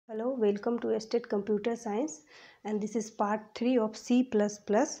Hello, welcome to STET Computer Science and this is part 3 of C++.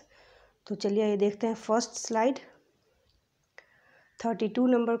 तो चलिए ये देखते हैं first slide 32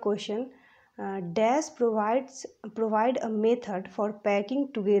 number question. Dash provide a method for packing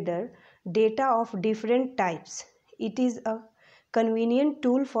together data of different types. It is a convenient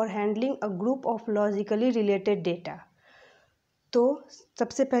tool for handling a group of logically related data. तो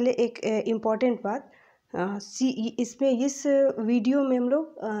सबसे पहले एक important बात इसमें इस वीडियो में हम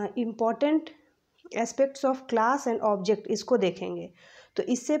लोग important aspects of class and object इसको देखेंगे. तो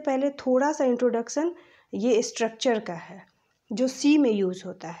इससे पहले थोड़ा सा इंट्रोडक्शन ये स्ट्रक्चर का है जो सी में यूज़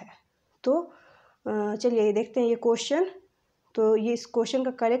होता है. तो चलिए ये देखते हैं ये क्वेश्चन. तो ये इस क्वेश्चन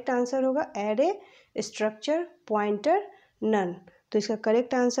का करेक्ट आंसर होगा एरे, स्ट्रक्चर, पॉइंटर, नन. तो इसका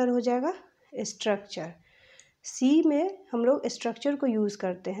करेक्ट आंसर हो जाएगा स्ट्रक्चर. सी में हम लोग स्ट्रक्चर को यूज़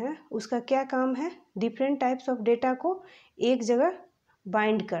करते हैं. उसका क्या काम है? डिफरेंट टाइप्स ऑफ डेटा को एक जगह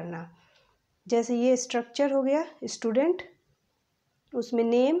बाइंड करना. जैसे ये स्ट्रक्चर हो गया स्टूडेंट, उसमें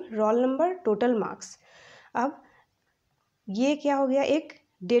name, roll number, total marks. अब ये क्या हो गया? एक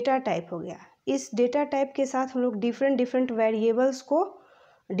डेटा टाइप हो गया. इस डेटा टाइप के साथ हम लोग डिफरेंट वेरिएबल्स को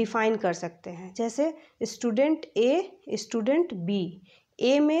डिफाइन कर सकते हैं. जैसे स्टूडेंट ए, स्टूडेंट बी.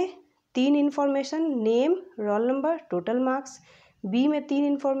 ए में 3 information, name, roll number, total marks. B में 3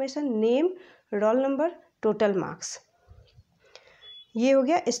 information, name, roll number, total marks. ये हो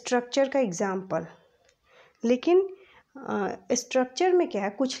गया स्ट्रक्चर का एग्जाम्पल. लेकिन स्ट्रक्चर में क्या है?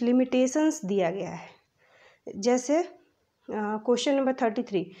 कुछ लिमिटेशंस दिया गया है. जैसे question number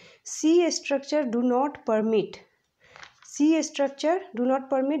 33, C structure do not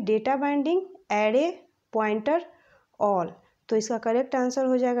permit data binding, array, pointer, all. तो इसका करेक्ट आंसर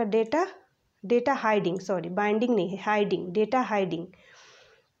हो जाएगा डेटा हाइडिंग. सॉरी, बाइंडिंग नहीं है, हाइडिंग, डेटा हाइडिंग.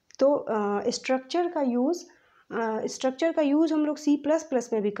 तो स्ट्रक्चर का यूज़ हम लोग C++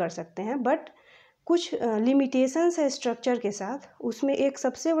 में भी कर सकते हैं. बट कुछ लिमिटेशंस है स्ट्रक्चर के साथ. उसमें एक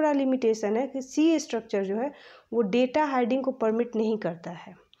सबसे बड़ा लिमिटेशन है कि सी स्ट्रक्चर जो है वो डेटा हाइडिंग को परमिट नहीं करता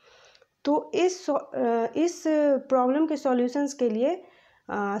है. तो इस प्रॉब्लम के सॉल्यूशंस के लिए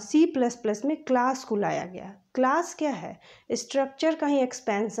C++ में क्लास को लाया गया. क्लास क्या है? स्ट्रक्चर का ही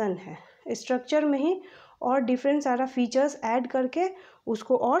एक्सपेंशन है. स्ट्रक्चर में ही और डिफरेंट सारा फीचर्स ऐड करके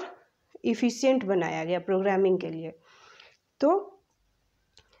उसको और इफ़िशिएंट बनाया गया प्रोग्रामिंग के लिए. तो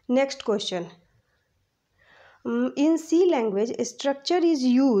next question, in C language structure is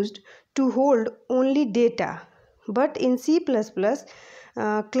used to hold only data, but in C++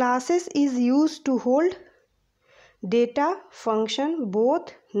 classes is used to hold data, function, both,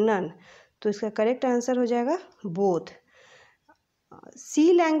 none. तो इसका करेक्ट आंसर हो जाएगा बोथ.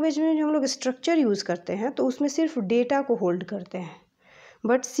 सी लैंग्वेज में जो हम लोग स्ट्रक्चर यूज़ करते हैं तो उसमें सिर्फ डेटा को होल्ड करते हैं.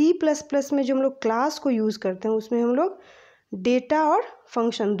 बट C++ में जो हम लोग क्लास को यूज़ करते हैं उसमें हम लोग डेटा और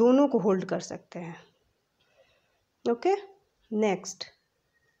फंक्शन दोनों को होल्ड कर सकते हैं. Okay, next.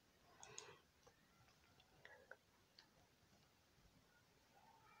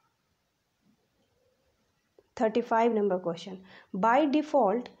 $35 number question. By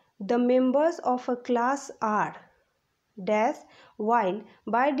default, the members of a class are dash, while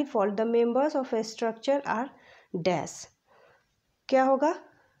by default the members of a structure are dash. क्या होगा?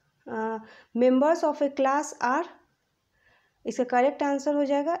 Members of a class are, इसका correct answer हो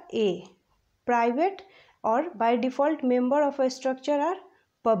जाएगा A, private. और by default member of a structure are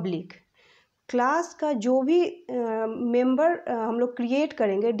public. Class का जो भी member हम लोग क्रिएट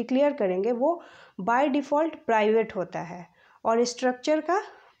करेंगे, डिक्लेयर करेंगे, वो बाय डिफ़ॉल्ट प्राइवेट होता है और स्ट्रक्चर का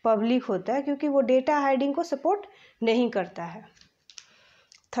पब्लिक होता है क्योंकि वो डेटा हाइडिंग को सपोर्ट नहीं करता है.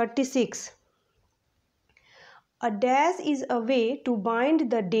 36, a dash is a way to bind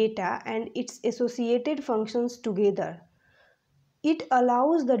the data and it's associated functions together. It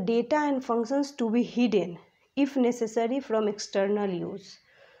allows the data and functions to be hidden if necessary from external use.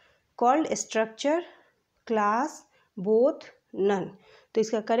 Called structure, class, both, none. तो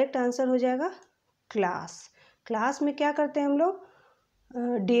इसका correct answer हो जाएगा class. Class में क्या करते हैं हम लोग?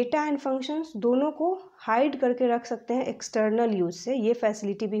 डेटा एंड फंक्शंस दोनों को हाइड करके रख सकते हैं एक्सटर्नल यूज से. ये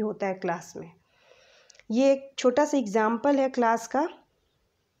फैसिलिटी भी होता है क्लास में. ये एक छोटा सा एग्जाम्पल है क्लास का.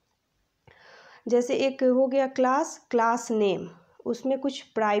 जैसे एक हो गया क्लास नेम. उसमें कुछ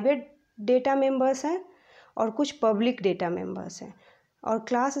प्राइवेट डेटा मेंबर्स हैं और कुछ पब्लिक डेटा मेंबर्स हैं. और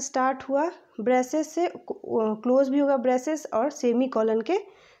क्लास स्टार्ट हुआ ब्रेसेस से, क्लोज भी होगा ब्रेसेस और सेमी कॉलन के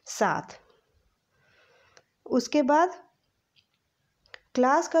साथ. उसके बाद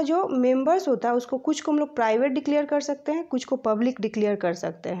क्लास का जो मेंबर्स होता है उसको कुछ को हम लोग प्राइवेट डिक्लेयर कर सकते हैं, कुछ को पब्लिक डिक्लेयर कर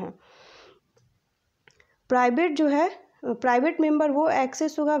सकते हैं. प्राइवेट जो है, प्राइवेट मेंबर वो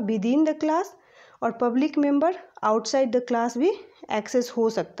एक्सेस होगा विद इन द क्लास और public member outside the class भी एक्सेस हो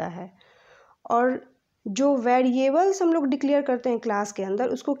सकता है। और जो वेरिएबल्स हम लोग डिक्लेयर करते हैं क्लास के अंदर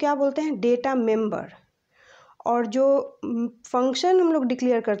उसको क्या बोलते हैं, डेटा मेंबर। और जो फंक्शन हम लोग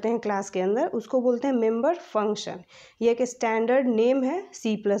डिक्लेयर करते हैं क्लास के अंदर उसको बोलते हैं मेंबर फंक्शन। ये एक स्टैंडर्ड नेम है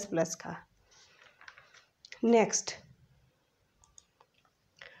C++ का। Next,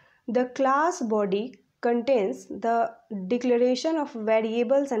 the class body contains the declaration of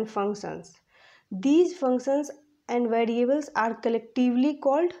variables and functions. These functions and variables are collectively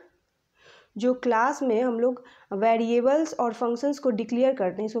called, जो क्लास में हम लोग वेरिएबल्स और फंक्शंस को डिक्लेयर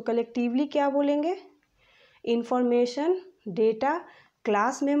करते हैं इसको कलेक्टिवली क्या बोलेंगे, information, data,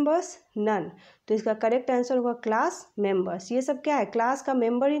 class members, none. तो इसका करेक्ट आंसर होगा क्लास मेंबर्स। ये सब क्या है, क्लास का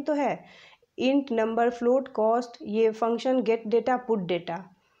मेंबर ही तो है। इंट, नंबर, फ्लोट, कॉस्ट, ये function gate data, put data,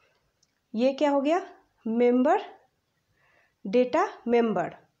 ये क्या हो गया, मेंबर, डेटा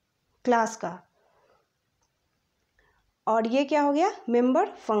मेंबर क्लास का। और ये क्या हो गया, मेंबर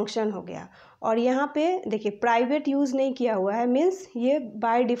फंक्शन हो गया। और यहाँ पे देखिए प्राइवेट यूज़ नहीं किया हुआ है, मीन्स ये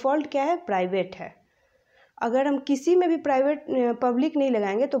बाय डिफ़ॉल्ट क्या है, प्राइवेट है। अगर हम किसी में भी प्राइवेट पब्लिक नहीं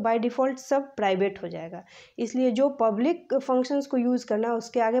लगाएंगे तो बाय डिफ़ॉल्ट सब प्राइवेट हो जाएगा। इसलिए जो पब्लिक फंक्शंस को यूज़ करना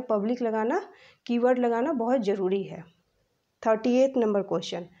उसके आगे पब्लिक लगाना, कीवर्ड लगाना बहुत ज़रूरी है। 38 number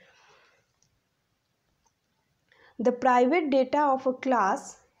question, the private data of a class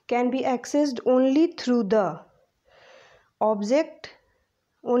can be accessed only through the object,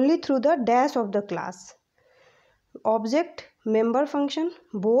 only through the dash of the class, object, member function,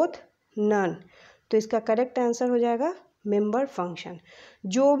 both, none। तो इसका करेक्ट आंसर हो जाएगा member function.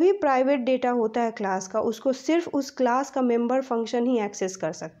 जो भी private data होता है class का उसको सिर्फ उस क्लास का मेंबर फंक्शन ही एक्सेस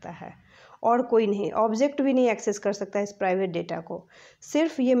कर सकता है और कोई नहीं, ऑब्जेक्ट भी नहीं एक्सेस कर सकता है इस प्राइवेट डेटा को,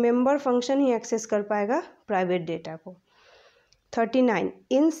 सिर्फ ये मेंबर फंक्शन ही एक्सेस कर पाएगा प्राइवेट डेटा को। 39,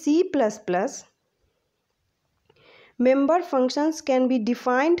 इन C++ member functions can be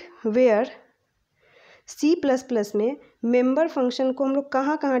defined where, C++ में मेंबर फंक्शन को हम लोग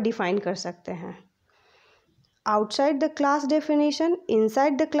कहाँ कहाँ डिफाइन कर सकते हैं, outside the class definition,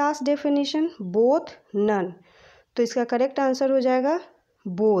 inside the class definition, both, none. तो इसका करेक्ट आंसर हो जाएगा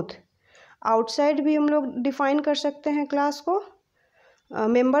बोथ। आउटसाइड भी हम लोग डिफाइन कर सकते हैं क्लास को,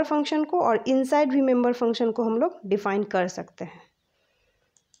 मेंबर फंक्शन को, और इनसाइड भी मेंबर फंक्शन को हम लोग डिफाइन कर सकते हैं।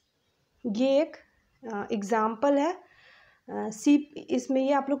 ये एक एग्जाम्पल है इसमें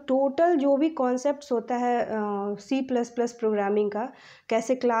ये आप लोग टोटल जो भी कॉन्सेप्ट्स होता है C++ प्रोग्रामिंग का,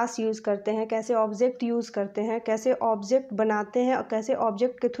 कैसे क्लास यूज़ करते हैं, कैसे ऑब्जेक्ट यूज़ करते हैं, कैसे ऑब्जेक्ट बनाते हैं और कैसे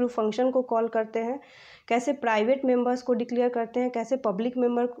ऑब्जेक्ट के थ्रू फंक्शन को कॉल करते हैं, कैसे प्राइवेट मेंबर्स को डिक्लेयर करते हैं, कैसे पब्लिक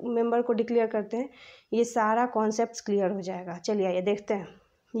मेंबर को डिक्लेयर करते हैं, ये सारा कॉन्सेप्ट्स क्लियर हो जाएगा। चलिए आइए देखते हैं।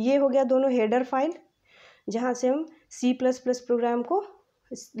 ये हो गया दोनों हेडर फाइल जहाँ से हम C++ प्रोग्राम को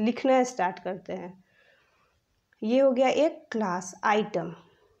लिखना स्टार्ट करते हैं। ये हो गया एक क्लास आइटम,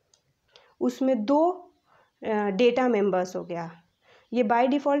 उसमें दो डेटा मेंबर्स हो गया। ये बाय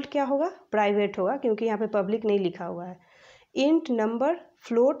डिफ़ॉल्ट क्या होगा, प्राइवेट होगा क्योंकि यहाँ पे पब्लिक नहीं लिखा हुआ है। Int, number,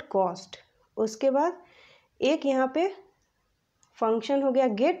 float, cost. उसके बाद एक यहाँ पे फंक्शन हो गया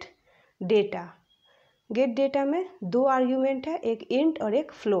गेट डेटा। गेट डेटा में दो आर्ग्यूमेंट है, एक इंट और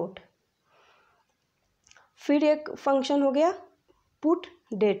एक फ्लोट। फिर एक फंक्शन हो गया पुट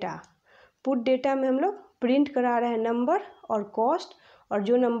डेटा। पुट डेटा में हम लोग प्रिंट करा रहे हैं नंबर और कॉस्ट, और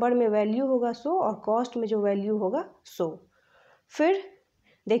जो नंबर में वैल्यू होगा सो और कॉस्ट में जो वैल्यू होगा सो। फिर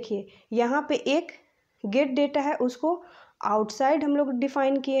देखिए यहाँ पे एक गेट डेटा है, उसको आउटसाइड हम लोग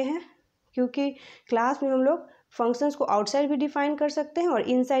डिफ़ाइन किए हैं क्योंकि क्लास में हम लोग फंक्शंस को आउटसाइड भी डिफ़ाइन कर सकते हैं और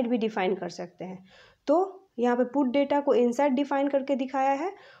इनसाइड भी डिफ़ाइन कर सकते हैं। तो यहाँ पे पुट डेटा को इनसाइड डिफ़ाइन करके दिखाया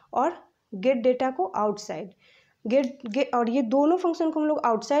है और गेट डेटा को आउटसाइड। गेट और ये दोनों फंक्शन को हम लोग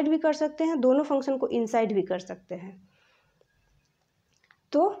आउटसाइड भी कर सकते हैं, दोनों फंक्शन को इनसाइड भी कर सकते हैं।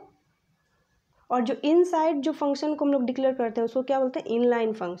 तो और जो इनसाइड जो फंक्शन को हम लोग डिक्लेयर करते हैं उसको क्या बोलते हैं,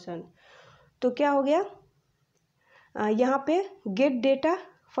 इनलाइन फंक्शन। तो क्या हो गया, यहाँ पे गेट डेटा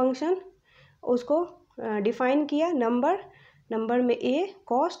फंक्शन उसको डिफाइन किया, नंबर में a,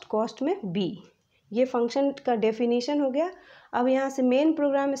 कॉस्ट में b। ये फंक्शन का डेफिनेशन हो गया। अब यहाँ से मेन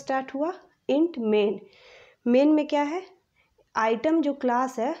प्रोग्राम स्टार्ट हुआ। इंट मेन में क्या है, आइटम जो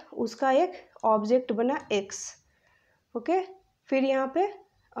क्लास है उसका एक ऑब्जेक्ट बना x। ओके, फिर यहाँ पे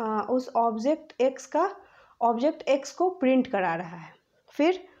उस ऑब्जेक्ट x को प्रिंट करा रहा है।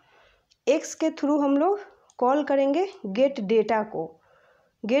 फिर x के थ्रू हम लोग कॉल करेंगे गेट डेटा को।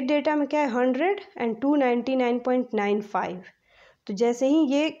 गेट डेटा में क्या है, 100 और 299.95। तो जैसे ही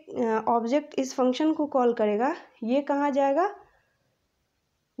ये ऑब्जेक्ट इस फंक्शन को कॉल करेगा, ये कहाँ जाएगा,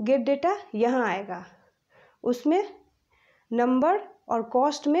 गेट डेटा यहाँ आएगा, उसमें नंबर और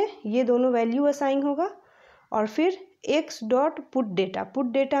कॉस्ट में ये दोनों वैल्यू असाइन होगा। और फिर एक्स डॉट पुट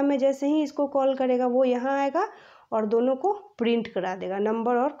डेटा में जैसे ही इसको कॉल करेगा वो यहाँ आएगा और दोनों को प्रिंट करा देगा,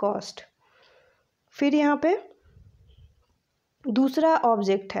 नंबर और कॉस्ट। फिर यहाँ पे दूसरा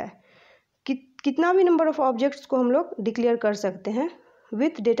ऑब्जेक्ट है, कितना भी नंबर ऑफ ऑब्जेक्ट्स को हम लोग डिक्लेयर कर सकते हैं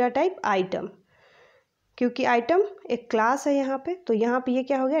विथ डेटा टाइप आइटम, क्योंकि आइटम एक क्लास है यहाँ पे। तो यहाँ पे ये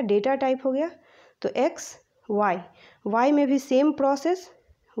क्या हो गया, डेटा टाइप हो गया। तो एक्स वाई में भी same process,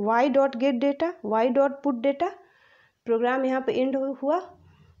 Y dot gate data, Y dot put data. Programme यहाँ पे एंड हुआ।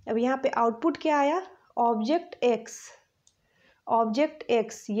 अब यहाँ पे आउटपुट क्या आया, ऑब्जेक्ट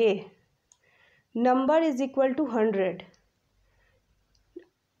एक्स ये number is equal to 100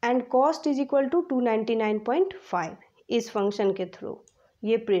 and cost is equal to 299.5। इस फंक्शन के थ्रू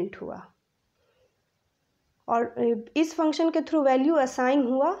ये प्रिंट हुआ और इस फंक्शन के थ्रू वैल्यू असाइन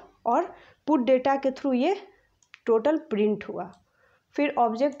हुआ और पुट डेटा के थ्रू ये टोटल प्रिंट हुआ। फिर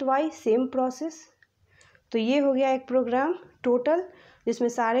ऑब्जेक्ट वाई सेम प्रोसेस। तो ये हो गया एक प्रोग्राम टोटल, जिसमें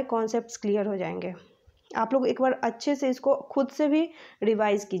सारे कॉन्सेप्ट्स क्लियर हो जाएंगे। आप लोग एक बार अच्छे से इसको खुद से भी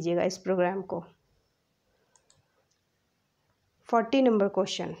रिवाइज कीजिएगा इस प्रोग्राम को। 40 number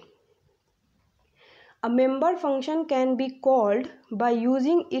question, a member function can be called by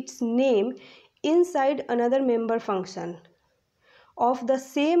using its name inside another member function of the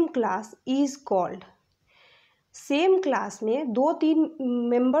same class is called। Same class में 2-3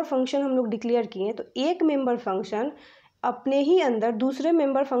 मेंबर फंक्शन हम लोग डिक्लेयर किए हैं, तो एक मेंबर फंक्शन अपने ही अंदर दूसरे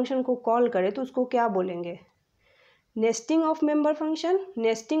मेंबर फंक्शन को कॉल करे तो उसको क्या बोलेंगे, nesting of member function,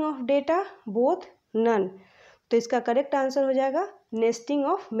 nesting of data, both, none. तो इसका करेक्ट आंसर हो जाएगा नेस्टिंग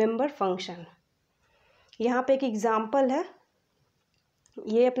ऑफ मेंबर फंक्शन। यहाँ पे एक एग्जाम्पल है,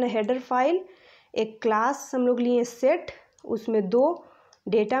 ये अपना हेडर फाइल, एक क्लास हम लोग लिए सेट, उसमें 2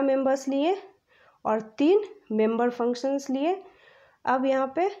 डेटा मेंबर्स लिए और 3 मेंबर फंक्शंस लिए। अब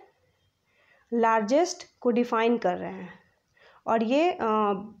यहाँ पे लार्जेस्ट को डिफ़ाइन कर रहे हैं और ये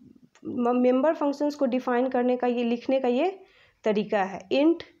मेंबर फंक्शंस को डिफ़ाइन करने का, ये लिखने का ये तरीका है।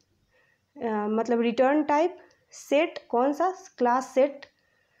 इंट मतलब रिटर्न टाइप, सेट कौन सा, क्लास सेट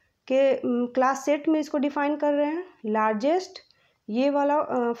के क्लास सेट में इसको डिफ़ाइन कर रहे हैं। लार्जेस्ट ये वाला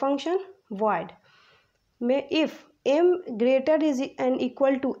फंक्शन वॉइड में if m greater is an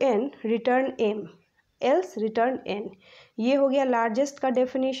equal to n return m else return n। ये हो गया लार्जेस्ट का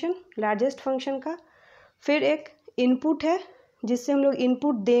डेफिनेशन, लार्जेस्ट फंक्शन का। फिर एक इनपुट है जिससे हम लोग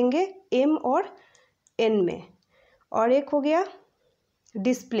इनपुट देंगे m और n में, और एक हो गया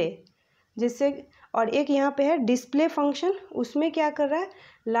डिस्प्ले जिससे, और एक यहाँ पे है डिस्प्ले फंक्शन, उसमें क्या कर रहा है,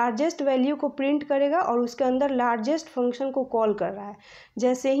 लार्जेस्ट वैल्यू को प्रिंट करेगा और उसके अंदर लार्जेस्ट फंक्शन को कॉल कर रहा है।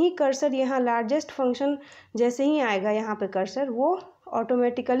 जैसे ही कर्सर यहाँ लार्जेस्ट फंक्शन जैसे ही आएगा यहाँ पे कर्सर, वो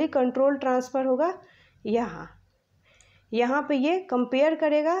ऑटोमेटिकली कंट्रोल ट्रांसफ़र होगा यहाँ पे ये कंपेयर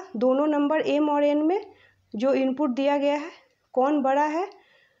करेगा दोनों नंबर m और n में जो इनपुट दिया गया है, कौन बड़ा है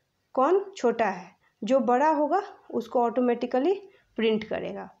कौन छोटा है। जो बड़ा होगा उसको ऑटोमेटिकली प्रिंट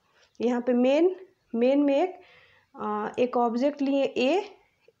करेगा। यहाँ पे मेन में एक ऑब्जेक्ट लिए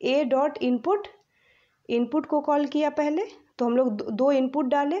a डॉट इनपुट को कॉल किया पहले, तो हम लोग 2 इनपुट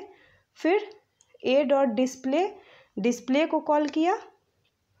डाले। फिर a डॉट डिस्प्ले को कॉल किया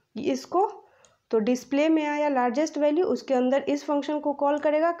इसको, तो डिस्प्ले में आया लार्जेस्ट वैल्यू, उसके अंदर इस फंक्शन को कॉल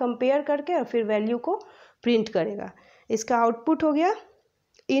करेगा कंपेयर करके और फिर वैल्यू को प्रिंट करेगा। इसका आउटपुट हो गया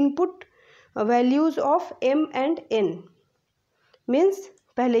input values of m and n। Means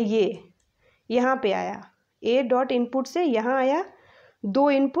पहले ये यहाँ पे आया a डॉट इनपुट से यहाँ आया 2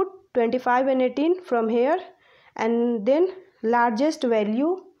 input 25 and 18 from here, and then largest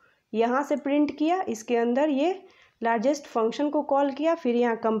value यहाँ से प्रिंट किया, इसके अंदर ये लार्जेस्ट फंक्शन को कॉल किया, फिर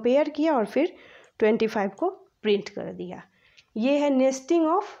यहाँ कंपेयर किया और फिर 25 को प्रिंट कर दिया। ये है नेस्टिंग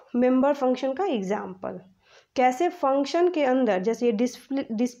ऑफ मेंबर फंक्शन का एग्जाम्पल। कैसे फंक्शन के अंदर, जैसे ये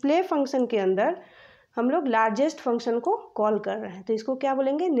डिस्प्ले फंक्शन के अंदर हम लोग लार्जेस्ट फंक्शन को कॉल कर रहे हैं, तो इसको क्या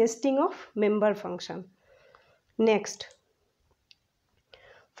बोलेंगे, nesting of member function. Next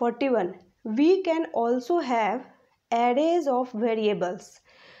 41, we can also have arrays of variables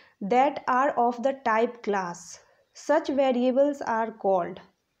that are of the type class. Such variables are called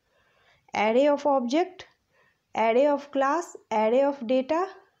array of object, array of class, array of data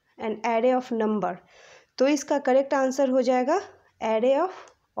and array of number। तो इसका correct answer हो जाएगा array of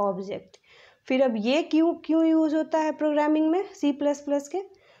object। फिर अब ये क्यों use होता है प्रोग्रामिंग में C++ के,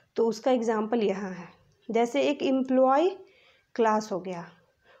 तो उसका एग्जांपल यहाँ है। जैसे एक एम्प्लॉय क्लास हो गया,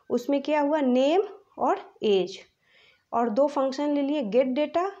 उसमें क्या हुआ, नेम और एज, और 2 फंक्शन ले लिए गेट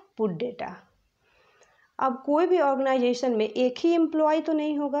डेटा पुट डेटा। अब कोई भी ऑर्गेनाइजेशन में एक ही एम्प्लॉय तो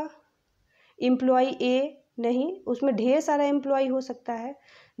नहीं होगा, एम्प्लॉय ए नहीं, उसमें ढेर सारा एम्प्लॉय हो सकता है,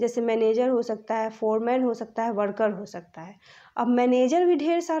 जैसे मैनेजर हो सकता है, फोरमैन हो सकता है, वर्कर हो सकता है। अब मैनेजर भी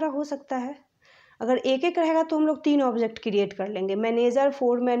ढेर सारा हो सकता है। अगर एक एक रहेगा तो हम लोग 3 ऑब्जेक्ट क्रिएट कर लेंगे, मैनेजर,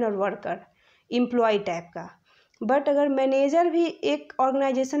 फोरमैन और वर्कर, एम्प्लॉय टाइप का। बट अगर मैनेजर भी एक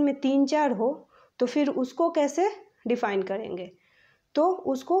ऑर्गेनाइजेशन में 3-4 हो तो फिर उसको कैसे डिफाइन करेंगे? तो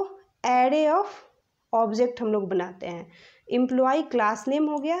उसको एरे ऑफ ऑब्जेक्ट हम लोग बनाते हैं। एम्प्लॉय क्लास नेम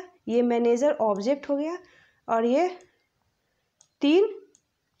हो गया, ये मैनेजर ऑब्जेक्ट हो गया, और ये 3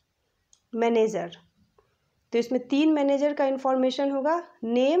 मैनेजर। तो इसमें 3 मैनेजर का इंफॉर्मेशन होगा,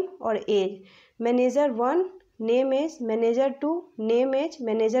 नेम और as. Manager 1 name as, manager 2 name as,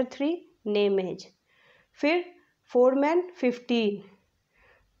 manager 3 name as. फिर फोरमैन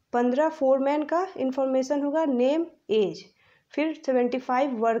 15 फोरमैन का इंफॉर्मेशन होगा, नेम एज। फिर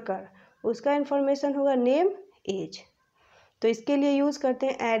 75 वर्कर, उसका इंफॉर्मेशन होगा नेम एज। तो इसके लिए यूज़ करते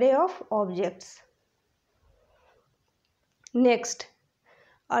हैं array of objects. Next,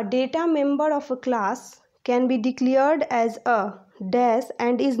 a data member of a class can be declared as a dash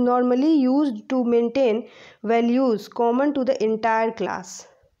and is normally used to maintain values common to the entire class.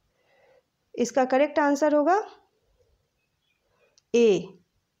 इसका correct answer होगा ए,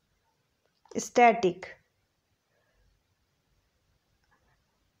 static.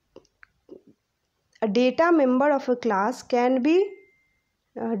 A data member of a class can be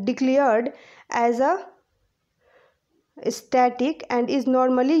declared as a static and is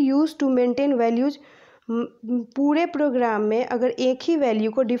normally used to maintain values. पूरे programme में अगर एक ही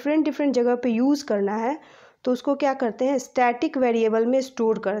value को different जगह पे use करना है तो उसको क्या करते हैं, स्टैटिक वेरिएबल में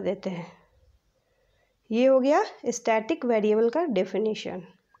स्टोर कर देते हैं। ये हो गया स्टैटिक वेरिएबल का definition.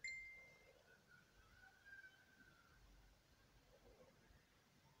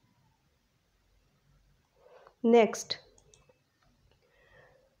 Next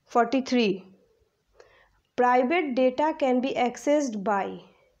 43, private data can be accessed bye.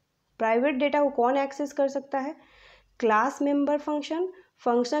 Private data को कौन एक्सेस कर सकता है? Class member function,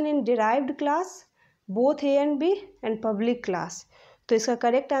 function in derived class, both A and B, and public class. तो इसका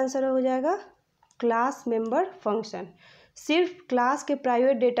करेक्ट आंसर हो जाएगा क्लास मेंबर फंक्शन। सिर्फ क्लास के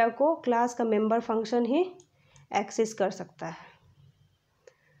प्राइवेट डेटा को क्लास का मेंबर फंक्शन ही एक्सेस कर सकता है।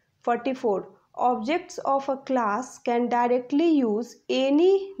 44, objects of a class can directly use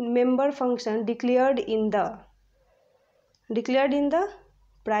any member function declared in the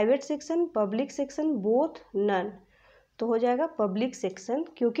private section, public section, both, none. तो हो जाएगा पब्लिक सेक्शन,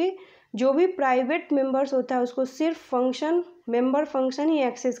 क्योंकि जो भी प्राइवेट मेंबर्स होता है उसको सिर्फ फंक्शन, मेंबर फंक्शन ही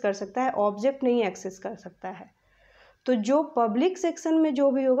एक्सेस कर सकता है, ऑब्जेक्ट नहीं एक्सेस कर सकता है। तो जो पब्लिक सेक्शन में जो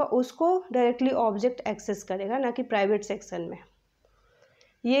भी होगा उसको डायरेक्टली ऑब्जेक्ट एक्सेस करेगा, ना कि प्राइवेट सेक्शन में।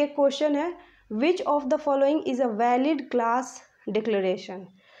 ये क्वेश्चन है, which of the following is a valid class declaration.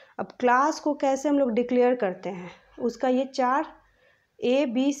 अब क्लास को कैसे हम लोग डिक्लेयर करते हैं, उसका ये 4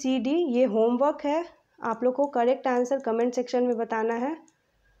 ABCD ये होमवर्क है। आप लोग को करेक्ट आंसर कमेंट सेक्शन में बताना है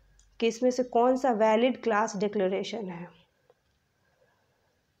कि इसमें से कौन सा वैलिड क्लास डिक्लेरेशन है।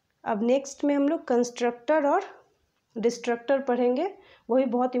 अब नेक्स्ट में हम लोग कंस्ट्रक्टर और डिस्ट्रक्टर पढ़ेंगे, वही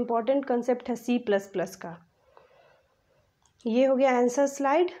बहुत इंपॉर्टेंट कंसेप्ट है C++ का। ये हो गया आंसर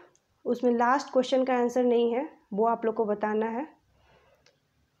स्लाइड, उसमें लास्ट क्वेश्चन का आंसर नहीं है, वो आप लोग को बताना है।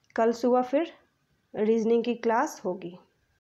 कल सुबह फिर रीजनिंग की क्लास होगी।